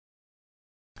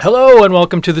Hello and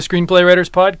welcome to the Screenplay Writers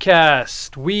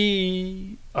Podcast.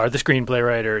 We are the Screenplay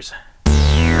Writers.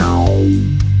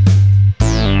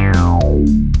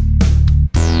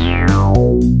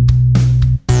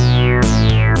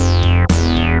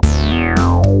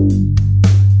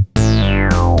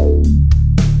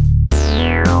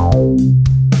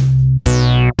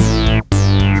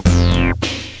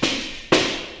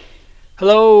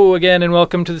 Hello again and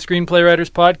welcome to the Screenplay Writers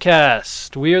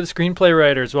Podcast. We are the Screenplay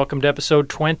Writers. Welcome to episode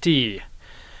 20.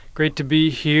 Great to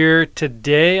be here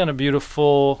today on a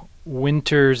beautiful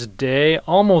winter's day.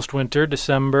 Almost winter,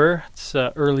 December. It's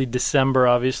early December,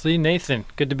 obviously. Nathan,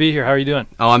 good to be here. How are you doing?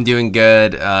 Oh, I'm doing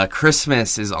good.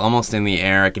 Christmas is almost in the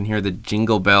air. I can hear the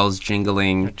jingle bells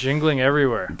jingling. They're jingling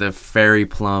everywhere. The fairy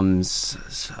plums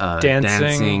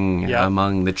dancing yep.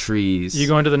 among the trees. You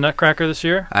going to the Nutcracker this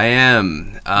year? I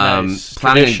am. Nice.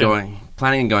 Planning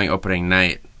on going opening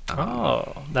night.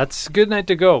 That's a good night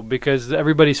to go because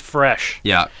everybody's fresh.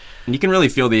 Yeah. And you can really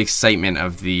feel the excitement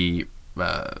of the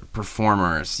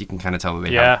performers. You can kind of tell that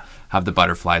they have the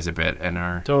butterflies a bit and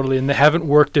are totally, and they haven't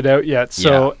worked it out yet,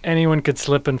 so anyone could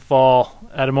slip and fall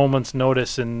at a moment's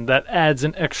notice, and that adds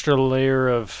an extra layer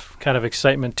of kind of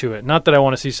excitement to it. Not that I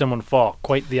want to see someone fall,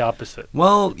 quite the opposite.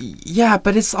 Well, yeah,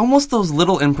 but it's almost those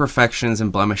little imperfections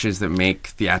and blemishes that make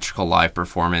theatrical live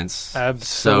performance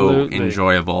so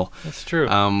enjoyable. That's true.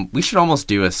 We should almost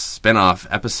do a spin-off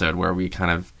episode where we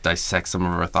kind of dissect some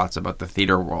of our thoughts about the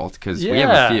theater world, because we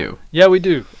have a few. Yeah, we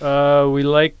do. We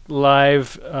like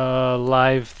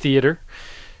live theater.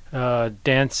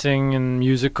 Dancing and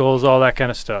musicals, all that kind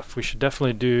of stuff. We should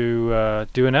definitely do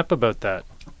an ep about that.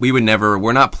 We would never.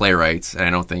 We're not playwrights, and I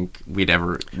don't think we'd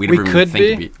ever We even could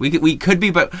think be. to be. We could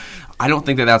be, but I don't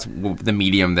think that's the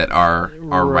medium that our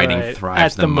writing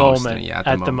thrives at the most. moment. Yeah,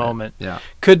 at the moment. Yeah,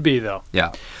 could be though.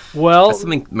 Yeah. Well, that's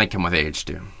something that might come with age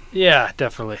too. Yeah,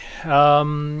 definitely.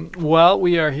 Well,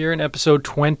 we are here in episode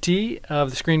 20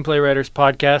 of the Screenplay Writers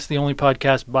Podcast, the only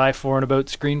podcast by, for, and about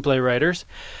screenplay writers.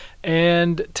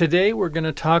 And today we're going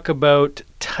to talk about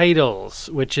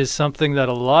titles, which is something that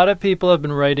a lot of people have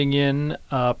been writing in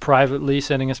privately,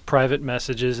 sending us private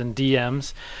messages and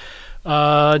DMs,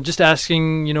 just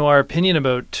asking, our opinion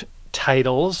about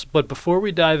titles. But before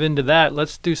we dive into that,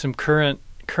 let's do some current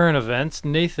events.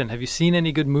 Nathan, have you seen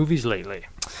any good movies lately?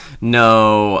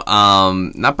 No,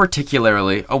 not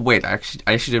particularly. Oh, wait, I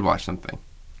actually did watch something.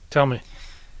 Tell me.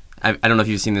 I don't know if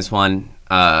you've seen this one.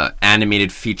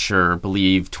 Animated feature,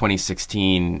 believe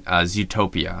 2016,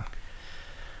 Zootopia.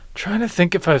 Trying to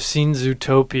think if I've seen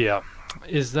Zootopia.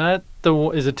 Is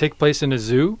it take place in a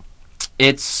zoo?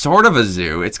 It's sort of a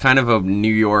zoo. It's kind of a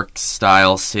New York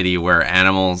style city where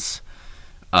animals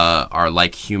are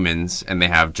like humans and they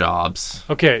have jobs.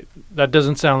 Okay, that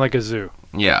doesn't sound like a zoo.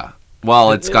 Yeah.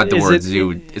 Well, it's got the word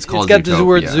zoo. It's called Zootopia. It's got the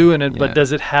word zoo in it, but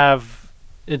does it have...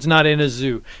 It's not in a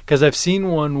zoo. Because I've seen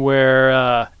one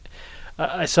where...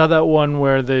 I saw that one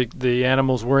where the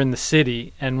animals were in the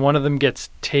city, and one of them gets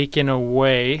taken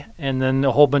away, and then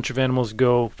a whole bunch of animals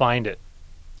go find it.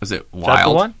 Was it Wild? Is that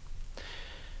the one?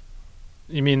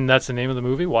 You mean that's the name of the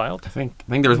movie, Wild? I think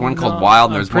there was one called Wild,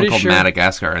 and there was one called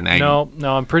Madagascar. And No,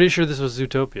 I'm pretty sure this was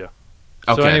Zootopia.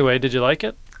 Okay. So anyway, did you like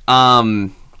it? Yeah,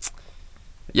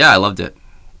 I loved it.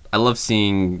 I love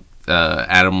seeing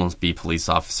animals be police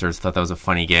officers. Thought that was a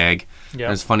funny gag. Yeah.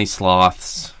 There's funny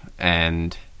sloths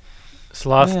and...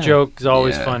 Sloth joke is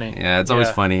always funny. Yeah, it's always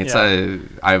funny. It's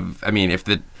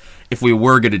if we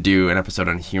were going to do an episode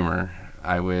on humor,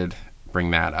 I would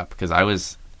bring that up because I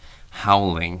was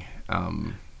howling,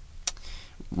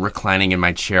 reclining in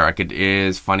my chair. It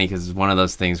is funny because it's one of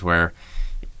those things where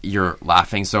you're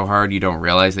laughing so hard you don't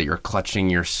realize that you're clutching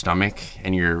your stomach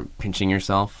and you're pinching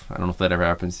yourself. I don't know if that ever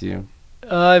happens to you.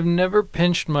 I've never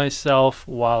pinched myself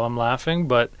while I'm laughing,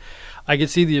 but I could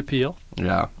see the appeal.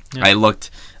 Yeah. I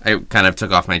kind of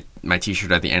took off my t-shirt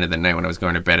at the end of the night when I was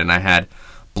going to bed, and I had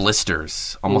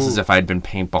blisters, almost as if I had been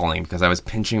paintballing, because I was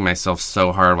pinching myself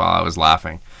so hard while I was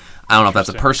laughing. I don't know if that's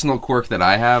a personal quirk that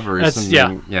I have or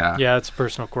something. Yeah, it's a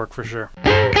personal quirk for sure.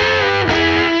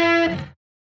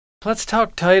 Let's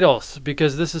talk titles,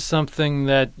 because this is something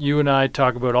that you and I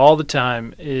talk about all the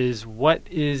time, is what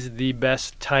is the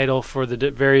best title for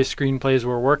the various screenplays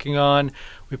we're working on.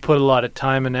 We put a lot of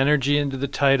time and energy into the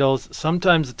titles.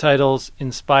 Sometimes the titles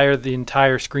inspire the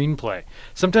entire screenplay.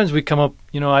 Sometimes we come up,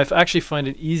 I actually find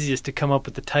it easiest to come up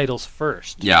with the titles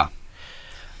first. Yeah.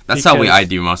 That's how I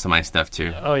do most of my stuff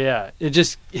too. Oh yeah. It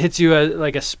just hits you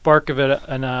like a spark of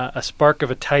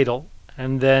a title.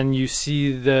 And then you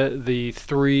see the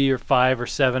 3 or 5 or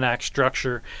 7 act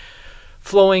structure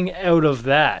flowing out of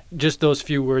that, just those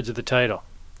few words of the title.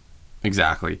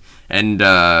 Exactly. And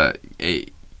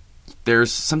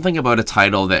there's something about a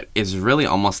title that is really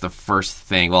almost the first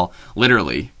thing. Well,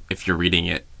 literally, if you're reading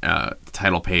it, the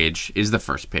title page is the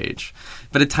first page.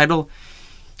 But a title,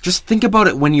 just think about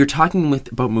it when you're talking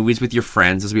about movies with your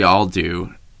friends, as we all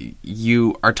do.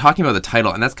 You are talking about the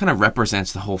title, and that kind of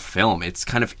represents the whole film. It's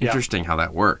kind of interesting how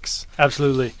that works.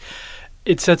 Absolutely.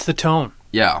 It sets the tone.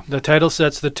 Yeah. The title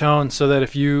sets the tone so that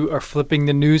if you are flipping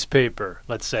the newspaper,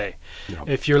 let's say,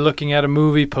 if you're looking at a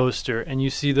movie poster and you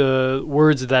see the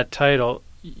words of that title,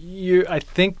 I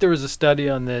think there was a study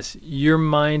on this, your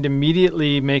mind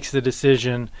immediately makes the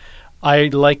decision, I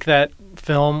like that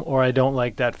film or I don't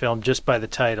like that film just by the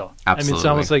title. Absolutely. I mean, it's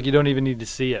almost like you don't even need to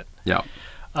see it. Yeah.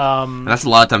 And that's a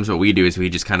lot of times what we do is we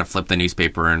just kind of flip the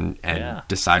newspaper and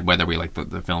decide whether we like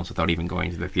the films without even going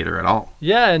to the theater at all.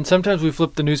 Yeah, and sometimes we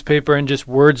flip the newspaper and just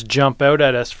words jump out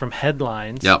at us from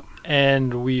headlines. Yep.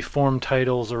 And we form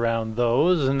titles around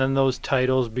those, and then those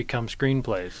titles become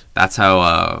screenplays. That's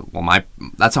how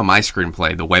that's how my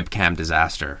screenplay, The Webcam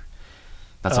Disaster.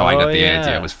 That's how I got the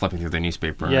idea. I was flipping through the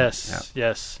newspaper.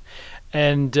 Yes.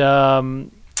 And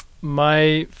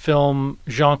my film,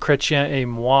 Jean Chrétien et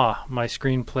moi, my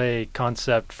screenplay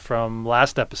concept from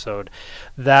last episode,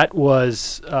 that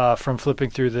was from flipping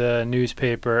through the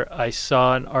newspaper. I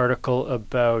saw an article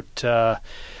about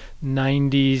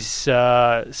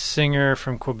 90s singer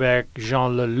from Quebec,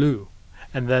 Jean Leloup.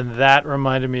 And then that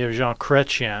reminded me of Jean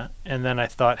Chrétien. And then I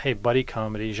thought, hey, buddy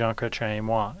comedy, Jean Chrétien et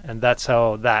moi. And that's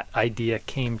how that idea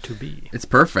came to be. It's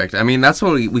perfect. I mean, that's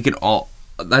what we could all...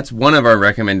 That's one of our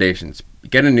recommendations.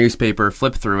 Get a newspaper,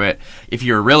 flip through it. If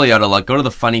you're really out of luck, go to the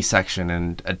funny section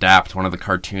and adapt one of the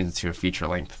cartoons to a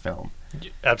feature-length film.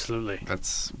 Absolutely.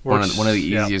 That's one of the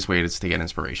easiest ways to get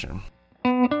inspiration.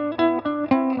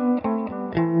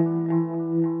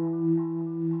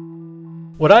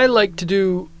 What I like to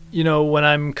do, when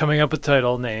I'm coming up with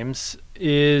title names,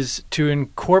 is to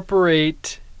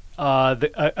incorporate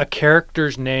a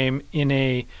character's name in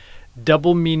a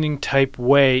double meaning type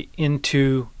way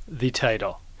into the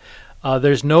title.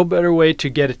 There's no better way to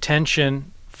get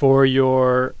attention for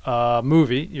your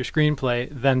movie, your screenplay,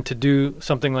 than to do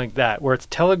something like that, where it's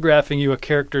telegraphing you a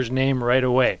character's name right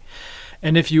away.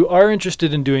 And if you are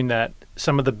interested in doing that,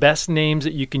 some of the best names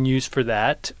that you can use for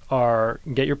that are,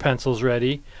 get your pencils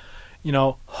ready,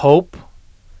 hope,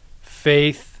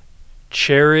 faith,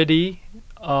 charity.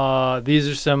 These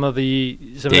are some of the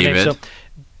names. So,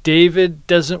 David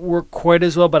doesn't work quite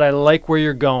as well, but I like where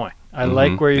you're going. I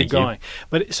like where you're going.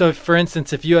 But so, for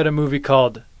instance, if you had a movie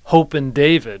called Hope and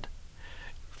David,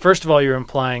 first of all, you're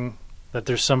implying that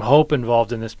there's some hope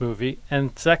involved in this movie,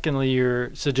 and secondly,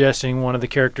 you're suggesting one of the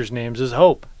characters' names is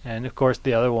Hope, and of course,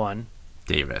 the other one,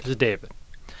 David, is David.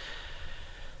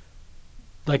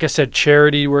 Like I said,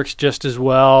 charity works just as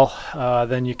well.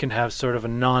 Then you can have sort of a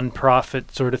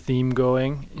non-profit sort of theme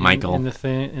going Michael in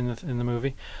the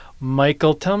movie.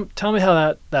 Michael, tell me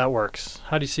how that works.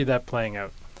 How do you see that playing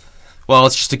out? Well,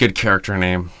 it's just a good character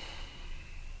name.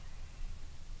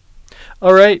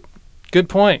 All right. Good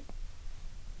point.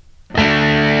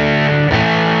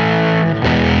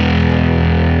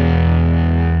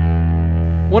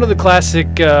 One of the classic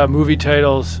movie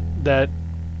titles that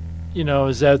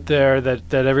is out there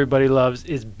that everybody loves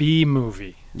is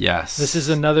B-movie. Yes. This is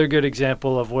another good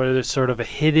example of where there's sort of a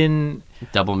hidden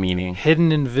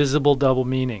invisible double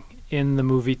meaning in the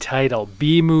movie title.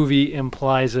 B-movie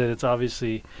implies that it's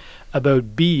obviously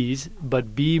about bees,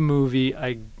 but B-movie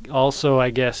I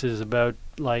guess is about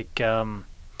like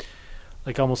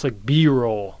almost like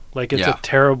B-roll. Like it's a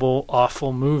terrible,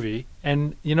 awful movie.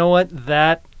 And you know what?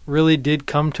 That really did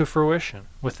come to fruition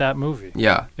with that movie.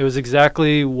 Yeah. It was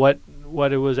exactly what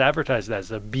it was advertised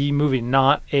as, a B movie,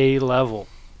 not A level.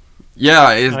 Yeah.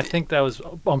 I think that was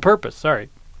on purpose, sorry.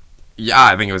 Yeah,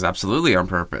 I think it was absolutely on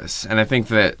purpose. And I think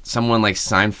that someone like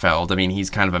Seinfeld, I mean,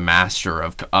 he's kind of a master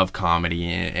of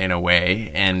comedy in a way,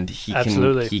 and he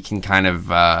can kind of,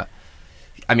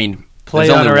 play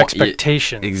on our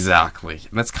expectations. Exactly.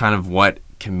 And that's kind of what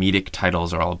comedic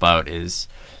titles are all about is,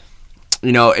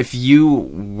 if you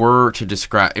were to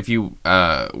describe, if you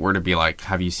were to be like,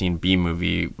 have you seen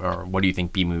B-movie, or what do you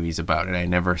think B-movie is about, and I'd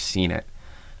never seen it,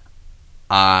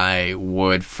 I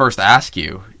would first ask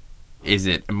you, is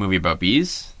it a movie about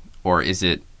bees, or is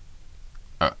it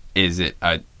a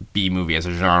B-movie as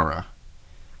a genre?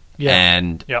 Yeah.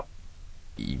 And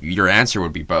your answer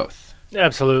would be both.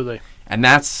 Absolutely. And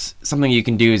that's something you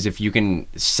can do, is if you can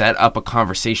set up a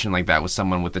conversation like that with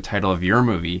someone with the title of your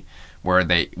movie, where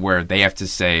they have to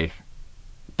say,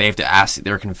 they have to ask,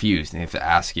 they're confused, and they have to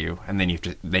ask you, and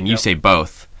then you say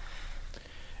both.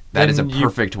 That is a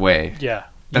perfect way. Yeah.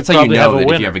 That's how you know that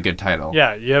if you have a good title.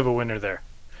 Yeah, you have a winner there.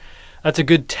 That's a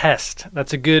good test.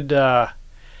 That's a good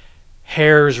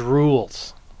Hare's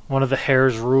rules. One of the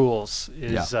Hare's rules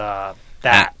is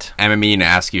that. I'm meaning to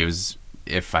ask you is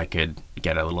if I could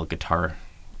get a little guitar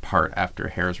part after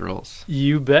Hare's rules.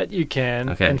 You bet you can.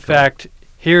 Okay, In cool. fact,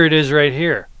 here it is right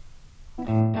here.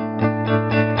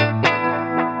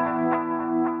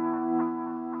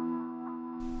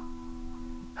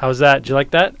 How's that? Did you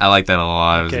like that? I like that a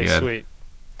lot. It was Okay, good. sweet.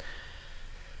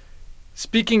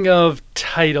 Speaking of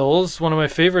titles, one of my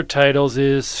favorite titles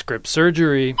is Script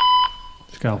Surgery.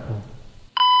 Scalpel.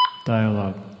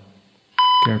 Dialogue.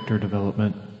 Character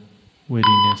development.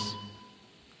 Wittiness.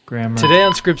 Grammar. Today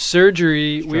on Script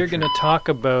Surgery, we're Structure. going to talk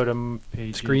about a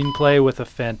Pages. screenplay with a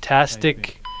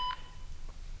fantastic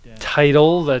Typing.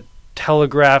 title that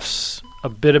telegraphs a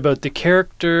bit about the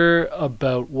character,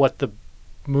 about what the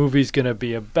movie's going to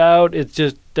be about. It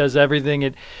just does everything.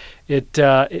 It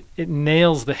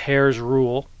nails the Hare's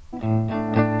rule. And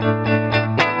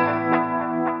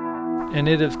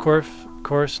it, of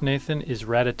course, Nathan, is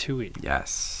Ratatouille.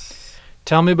 Yes.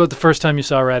 Tell me about the first time you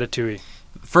saw Ratatouille.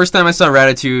 First time I saw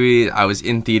Ratatouille, I was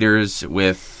in theaters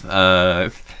with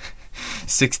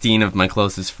 16 of my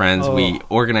closest friends. Oh. We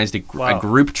organized a Wow.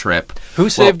 group trip. Who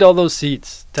saved all those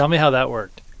seats? Tell me how that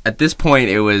worked. At this point,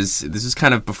 this was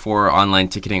kind of before online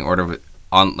ticketing order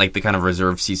on like the kind of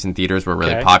reserved seats in theaters were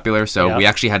really Okay. popular. So Yeah. we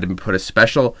actually had to put a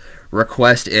special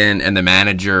request in, and the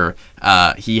manager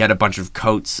he had a bunch of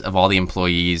coats of all the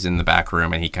employees in the back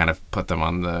room, and he kind of put them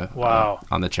on the Wow.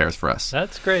 on the chairs for us.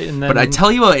 That's great. And then, But I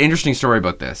tell you an interesting story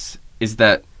about this is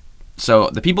that so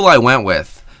the people I went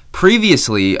with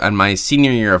previously on my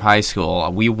senior year of high school,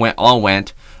 we went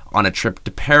on a trip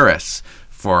to Paris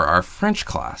for our French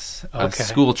class, a Okay.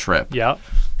 school trip. yeah.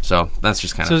 So that's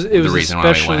just kind So of it the was reason why we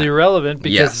especially went. relevant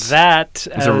because Yes. that,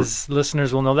 was a- as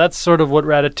listeners will know, that's sort of what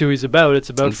Ratatouille's about.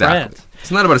 It's about Exactly. France. It's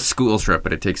not about a school trip,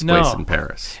 but it takes place No. in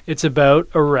Paris. It's about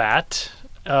a rat,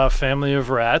 a family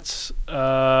of rats,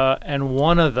 and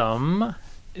one of them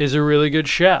is a really good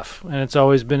chef. And it's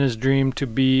always been his dream to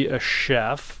be a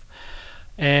chef.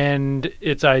 And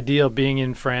it's ideal being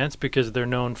in France because they're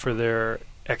known for their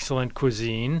excellent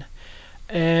cuisine.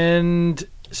 And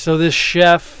so this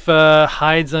chef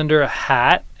hides under a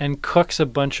hat and cooks a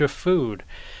bunch of food.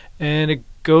 And it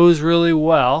goes really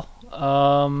well.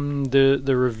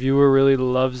 The reviewer really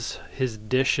loves his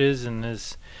dishes and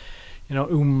his,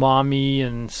 umami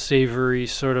and savory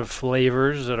sort of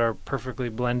flavors that are perfectly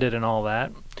blended and all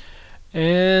that.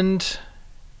 And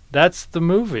that's the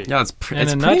movie. Yeah, it's In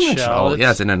pretty a much nutshell, all.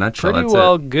 Yeah, it's it's in a nutshell. Pretty That's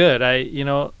well it. good.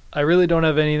 I really don't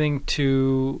have anything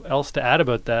else to add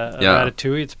about that. Yeah.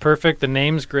 Ratatouille. It's perfect. The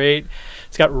name's great.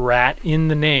 It's got rat in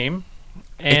the name,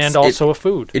 and It's- also a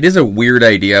food. It is a weird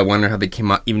idea. I wonder how they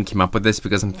came up with this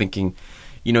because I'm thinking,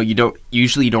 you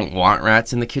don't want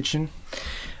rats in the kitchen,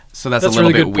 so that's a little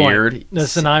really bit good point. weird.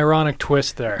 That's an ironic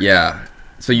twist there. Yeah.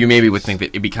 So you maybe would think that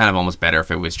it'd be kind of almost better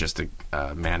if it was just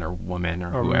a man or woman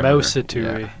or whoever.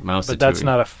 Mousatouille. Yeah, Mousatouille. But that's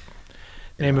not a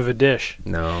name of a dish.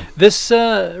 No. This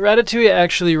Ratatouille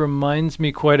actually reminds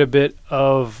me quite a bit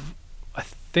of, I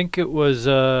think it was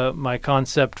my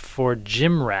concept for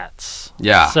gym rats.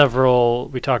 Yeah.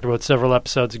 We talked about several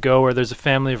episodes ago where there's a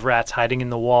family of rats hiding in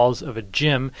the walls of a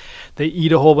gym. They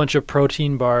eat a whole bunch of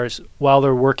protein bars while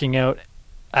they're working out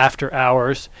after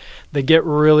hours. They get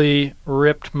really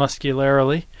ripped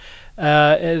muscularly.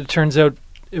 It turns out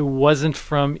it wasn't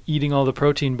from eating all the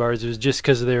protein bars. It was just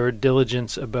because they were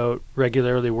diligent about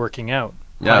regularly working out.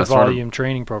 Yeah, High sort of- volume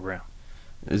training program.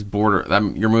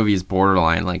 Your movie is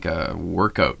borderline like a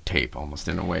workout tape, almost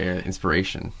in a way,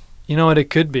 inspiration. You know what it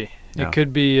could be? Yeah. It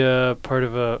could be part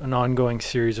of an ongoing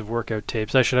series of workout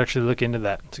tapes. I should actually look into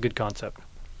that. It's a good concept.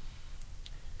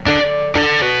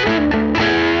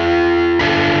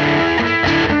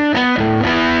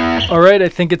 All right, I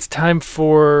think it's time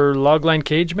for Logline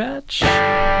Cage Match.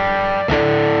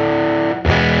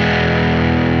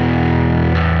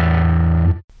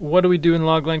 What do we do in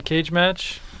Logline Cage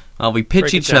Match? Well, we pitch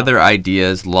Break it each down. other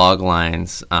ideas, log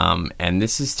lines, and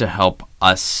this is to help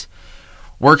us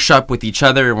workshop with each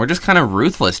other, and we're just kind of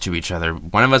ruthless to each other.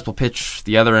 One of us will pitch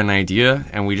the other an idea,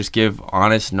 and we just give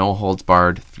honest,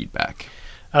 no-holds-barred feedback.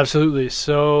 Absolutely.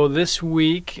 So this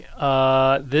week,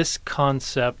 this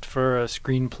concept for a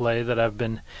screenplay that I've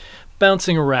been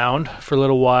bouncing around for a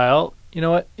little while, you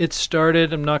know what? It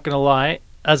started, I'm not going to lie,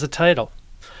 as a title.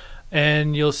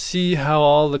 And you'll see how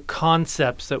all the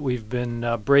concepts that we've been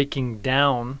breaking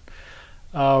down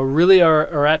really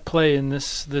are at play in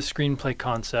this screenplay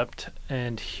concept.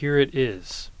 And here it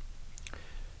is.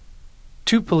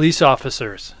 Two police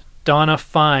officers, Donna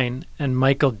Fine and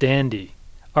Michael Dandy,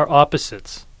 are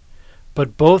opposites.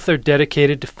 but both are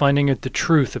dedicated to finding out the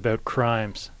truth about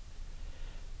crimes.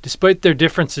 Despite their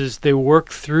differences, they work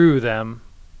through them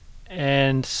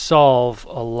and solve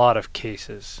a lot of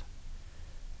cases.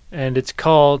 And it's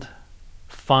called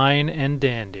Fine and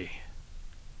Dandy.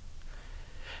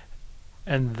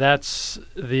 And that's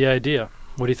the idea.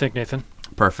 What do you think, Nathan?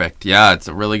 Perfect. Yeah, it's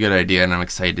a really good idea, and I'm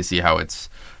excited to see how it's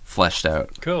fleshed out.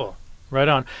 Cool. Right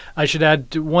on. I should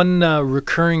add one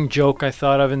recurring joke I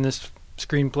thought of in this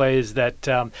screenplay is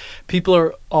that people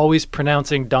are always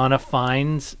pronouncing Donna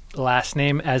Fine's last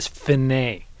name as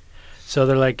Finney. So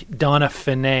they're like, Donna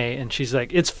Finney, and she's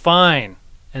like, it's fine.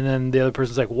 And then the other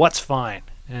person's like, what's fine?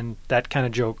 And that kind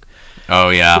of joke. Oh,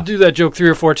 yeah. We'll do that joke 3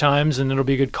 or 4 times, and it'll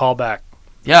be a good callback.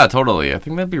 Yeah, totally. I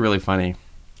think that'd be really funny.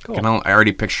 Cool. I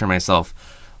already picture myself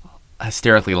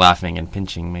hysterically laughing and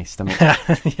pinching my stomach.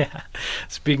 Yeah.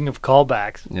 Speaking of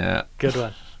callbacks. Yeah. Good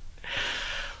one.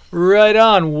 Right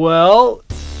on. Well,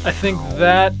 I think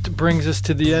that brings us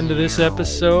to the end of this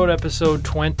episode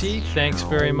 20. Thanks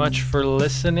very much for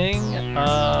listening.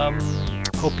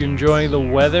 Hope you're enjoying the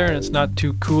weather and it's not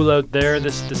too cool out there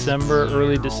this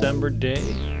early December day.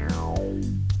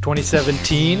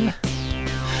 2017.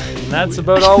 And that's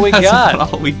about all we got. That's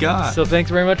about all we got. So thanks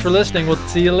very much for listening. We'll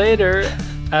see you later.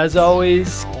 As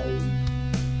always,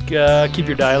 keep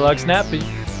your dialogue snappy.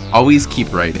 Always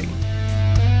keep writing.